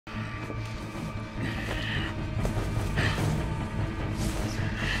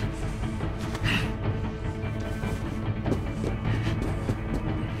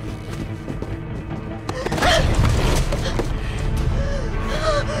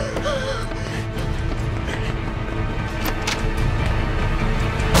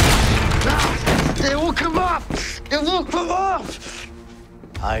They will come up! They will come up!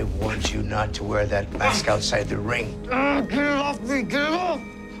 I warned you not to wear that mask outside the ring. Get it off me! Get it off!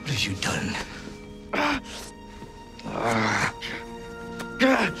 What have you done?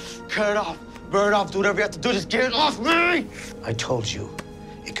 Cut it off! Burn it off! Do whatever you have to do. Just get it off me! I told you,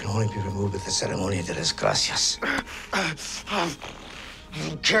 it can only be removed with the Ceremonia de las Gracias.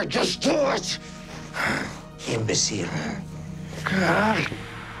 You can't just do it! Imbécile.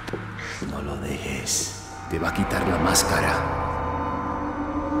 No lo dejes. Te va a quitar la máscara.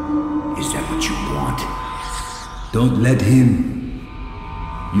 Is that what you want? Don't let him.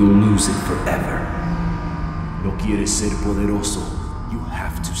 You'll lose it forever. No quieres ser poderoso. You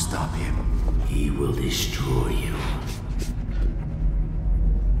have to stop him. He will destroy you.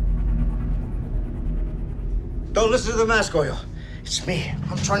 Don't listen to the mask, Goyo. It's me.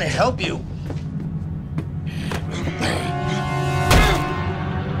 I'm trying to help you.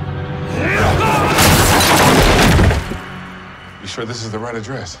 You sure this is the right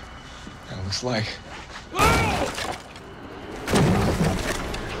address? It looks like.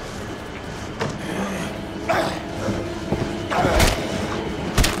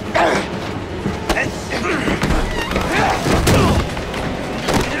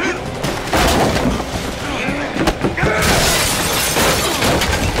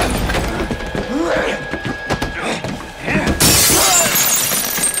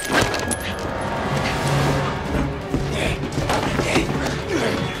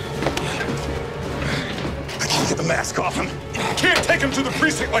 Mask off him. You can't take him to the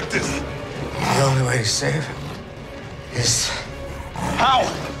precinct like this. The only way to save him is... How?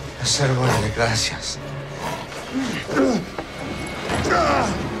 The Ceremonia de Gracias.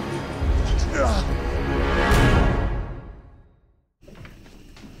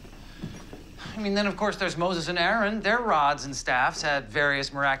 I mean, then, of course, there's Moses and Aaron. Their rods and staffs had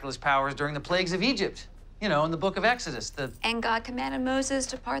various miraculous powers during the plagues of Egypt. You know, in the book of Exodus, And God commanded Moses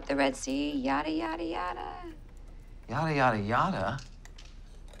to part the Red Sea, yada, yada, yada. Yada, yada, yada.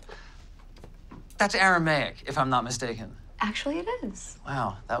 That's Aramaic, if I'm not mistaken. Actually, it is.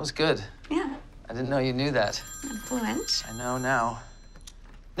 Wow, that was good. Yeah. I didn't know you knew that. I'm fluent. I know now.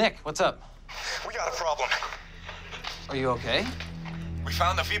 Nick, what's up? We got a problem. Are you okay? We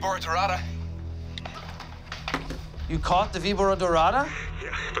found the Víbora Dorada. You caught the Víbora Dorada?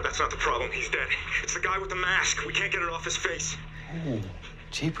 Yeah, but that's not the problem. He's dead. It's the guy with the mask. We can't get it off his face. Ooh,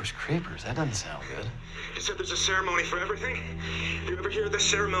 jeepers creepers. That doesn't sound good. He said there's a ceremony for everything. You ever hear of the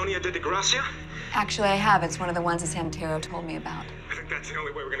Ceremonia de Gracia? Actually, I have. It's one of the ones that Santero told me about. I think that's the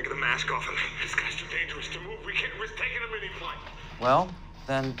only way we're gonna get the mask off him. This guy's too dangerous to move. We can't risk taking him any flight. Well,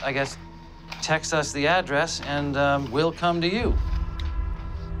 then I guess text us the address and we'll come to you.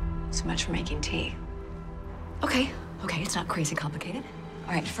 So much for making tea. Okay, it's not crazy complicated.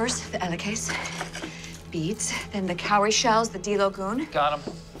 All right, first the Elekes, beads, then the cowrie shells, the Dilogun. Got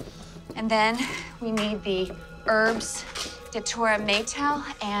them. And then we need the herbs, Datura Maytel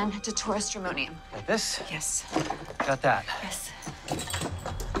and Datura Stramonium. Like this? Yes. Got that. Yes.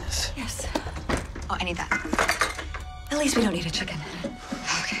 This. Yes. Oh, I need that. At least we don't need a chicken.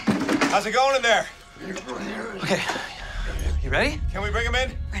 Okay. How's it going in there? Okay. You ready? Can we bring him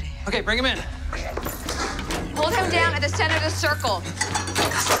in? Ready. Okay, bring him in. Hold him down at the center of the circle.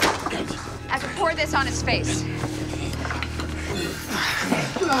 I have to pour this on his face.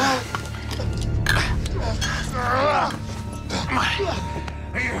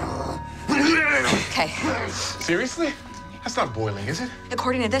 Okay. Seriously? That's not boiling, is it?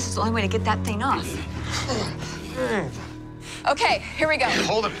 According to this, it's the only way to get that thing off. Okay, here we go.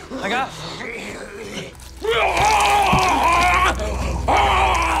 Hold him. I got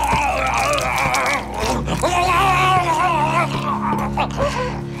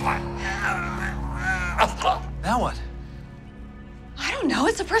Now what? I don't know.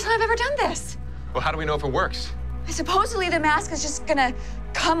 It's the first time I've ever done this. Well, how do we know if it works? Supposedly the mask is just gonna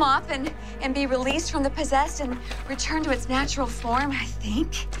come off and be released from the possessed and return to its natural form, I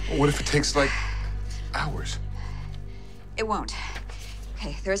think. Well, what if it takes, like, hours? It won't.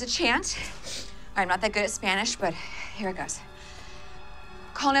 Okay, there's a chant. All right, I'm not that good at Spanish, but here it goes.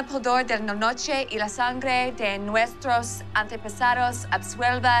 Con el poder de la noche y la sangre de nuestros antepasados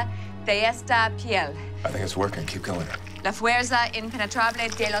absuelva de esta piel. I think it's working. Keep going. La fuerza impenetrable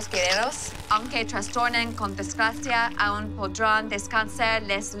de los guerreros, aunque trastornen con desgracia, aún podrán descansar,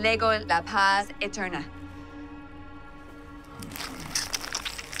 les lego la paz eterna.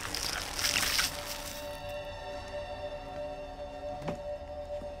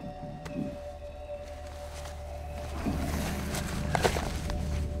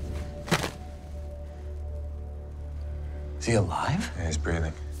 Is he alive? Yeah, he's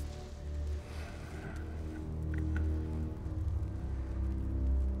breathing.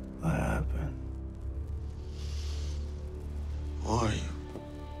 What happened? Who are you?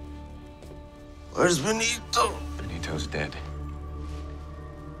 Where's Benito? Benito's dead.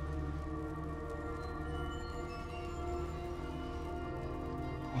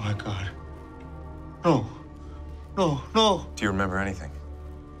 Oh my God. No. No, no. Do you remember anything?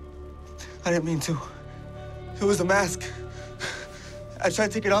 I didn't mean to. It was the mask. I tried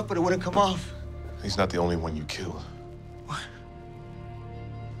to take it off, but it wouldn't come off. He's not the only one you killed. What?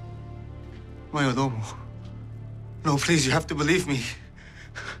 Mayordomo. No, please, you have to believe me.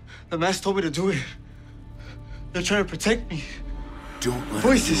 The mask told me to do it. They're trying to protect me. Don't let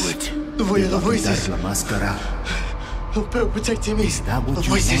Voices. him do it. The voices. La máscara. They're protecting me. Is that what The you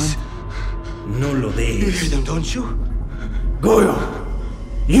voices. want? No lo You hear des. them, don't you? Goyo,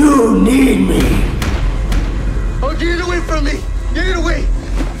 you need me. Oh, get it away from me! Get it away!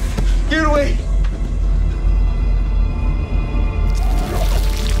 Get it away!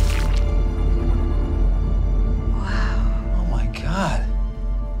 Wow. Oh my God.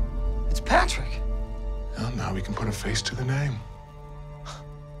 It's Patrick. Well, now we can put a face to the name.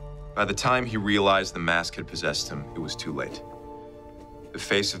 By the time he realized the mask had possessed him, it was too late. The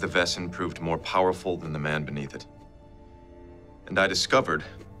face of the Wesen proved more powerful than the man beneath it. And I discovered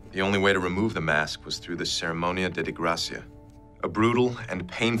the only way to remove the mask was through the Ceremonia de Desgracia, a brutal and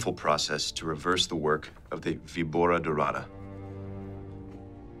painful process to reverse the work of the Víbora Dorada.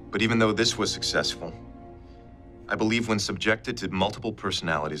 But even though this was successful, I believe when subjected to multiple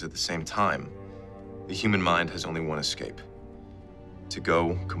personalities at the same time, the human mind has only one escape: to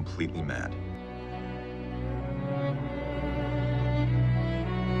go completely mad.